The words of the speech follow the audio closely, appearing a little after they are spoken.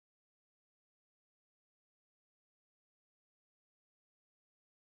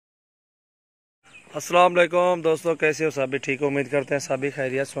अस्सलाम वालेकुम दोस्तों, कैसे हो? सभी ठीक, उम्मीद करते हैं सभी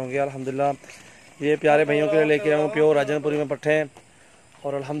खैरियत से होंगे। अल्हम्दुलिल्लाह ये प्यारे भाइयों के लिए लेके आया हूँ प्योर राजनपुरी में पट्ठे हैं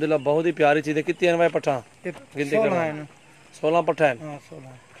और अल्हम्दुलिल्लाह बहुत ही प्यारी चीज़ है। कितनी है भाई पट्ठा? गिनती कर 16 पट्ठे हैं।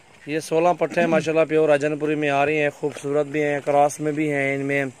 ये 16 पट्ठे हैं माशाल्लाह प्योर राजनपुरी में आ रही हैं। खूबसूरत भी हैं, क्रॉस में भी हैं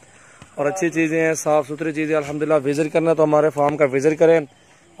इनमें और अच्छी चीज़ें हैं, साफ़ सुथरी चीज़ें। अल्हम्दुलिल्लाह विज़िट करना तो हमारे फार्म का विज़िट करें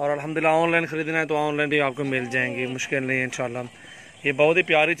और अल्हम्दुलिल्लाह ऑनलाइन ख़रीदना है तो ऑनलाइन भी आपको मिल जाएंगी, मुश्किल नहीं है इंशाल्लाह। ये बहुत ही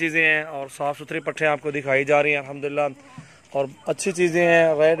प्यारी चीज़ें हैं और साफ़ सुथरी पट्ठे आपको दिखाई जा रही हैं अल्हम्दुलिल्लाह और अच्छी चीज़ें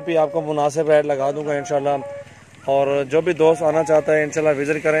हैं। रेट भी आपको मुनासिब रेट लगा दूंगा इंशाल्लाह और जो भी दोस्त आना चाहता है इंशाल्लाह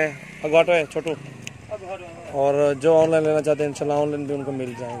विज़िट करें। अगाटो है छोटू, और जो ऑनलाइन लेना चाहते हैं इंशाल्लाह ऑनलाइन भी उनको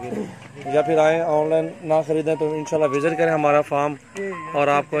मिल जाएंगे या फिर आए ऑनलाइन ना ख़रीदें तो इंशाल्लाह विज़िट करें हमारा फार्म और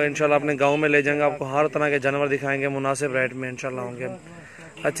आपको इंशाल्लाह अपने गाँव में ले जाएंगे। आपको हर तरह के जानवर दिखाएँगे, मुनासिब रेट में इंशाल्लाह होंगे।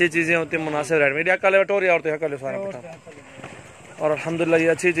 अच्छी चीज़ें होती हैं मुनासिब रेट में। कल टोरी और तो कल सारा पटा और अल्हम्दुलिल्लाह ये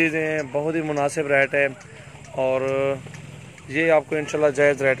अच्छी चीज़ें हैं, बहुत ही मुनासिब रेट है और ये आपको इंशाल्लाह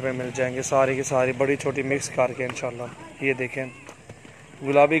जायज़ रेट में मिल जाएंगे। सारी की सारी बड़ी छोटी मिक्स करके इंशाल्लाह। ये देखें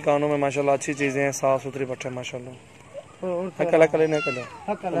गुलाबी कानों में माशाल्लाह अच्छी चीज़ें हैं, साफ़ सुथरी पट्टे माशाल्लाह। कल कल नहीं कल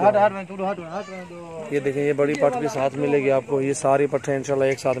ये देखें ये बड़ी पट्ट भी साथ मिलेगी आपको। ये सारी पट्टे इंशाल्लाह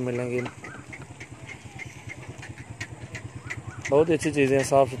एक साथ मिलेंगी। बहुत ही अच्छी चीज़ें हैं,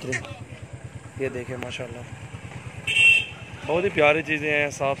 साफ़ सुथरी। ये देखें माशाल्लाह बहुत ही प्यारी चीज़ें हैं,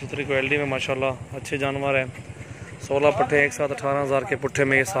 साफ़ सुथरी क्वालिटी में माशाल्लाह अच्छे जानवर हैं। 16 पट्ठे एक साथ 18,000 के पुट्ठे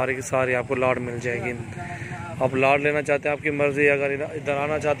में ये सारी की सारी आपको लाड मिल जाएगी। आप लाड लेना चाहते हैं आपकी मर्ज़ी, अगर इधर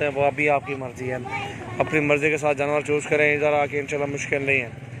आना चाहते हैं वो अभी आपकी मर्ज़ी है। अपनी मर्ज़ी के साथ जानवर चूज़ करें। इधर आके इंशाल्लाह मुश्किल नहीं है,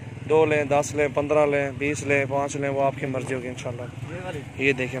 2 लें, 10 लें, 15 लें, 20 लें, 5 लें, वो आपकी मर्ज़ी होगी इंशाल्लाह।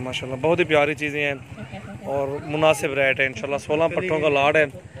 ये देखें माशाल्लाह बहुत ही प्यारी चीज़ें हैं और मुनासिब रेट है इंशाल्लाह। 16 पट्टों का लाड है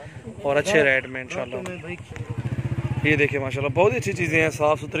और अच्छे रेट में इंशाल्लाह। ये देखिए माशाल्लाह बहुत ही अच्छी चीज़ें हैं,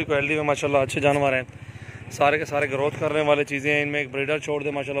 साफ़ सुथरी क्वालिटी में माशाल्लाह अच्छे जानवर हैं। सारे के सारे ग्रोथ करने वाली चीज़ें हैं। इनमें एक ब्रीडर छोड़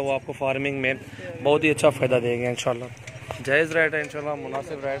दे माशाल्लाह, वो आपको फार्मिंग में बहुत ही अच्छा फ़ायदा देंगे इंशाल्लाह। जायज़ रेट है इंशाल्लाह,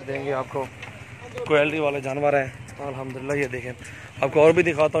 मुनासिब रेट देंगे आपको। क्वालिटी वाले जानवर हैं अल्हम्दुलिल्लाह। ये देखें आपको और भी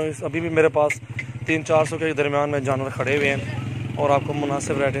दिखाता हूँ। अभी भी मेरे पास 300-400 के दरमियान में जानवर खड़े हुए हैं और आपको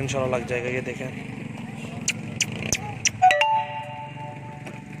मुनासिब रेट इंशाल्लाह लग जाएगा। ये देखें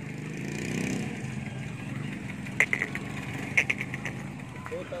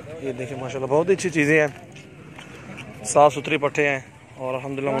ये देखें माशाल्लाह बहुत ही अच्छी चीज़ें हैं, साफ़ सुथरी पट्टे हैं और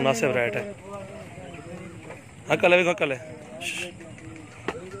अल्हम्दुलिल्लाह मुनासिब रेट है। कल है कल है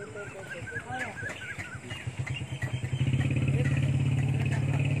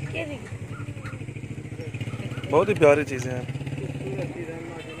बहुत ही प्यारी चीज़ें हैं।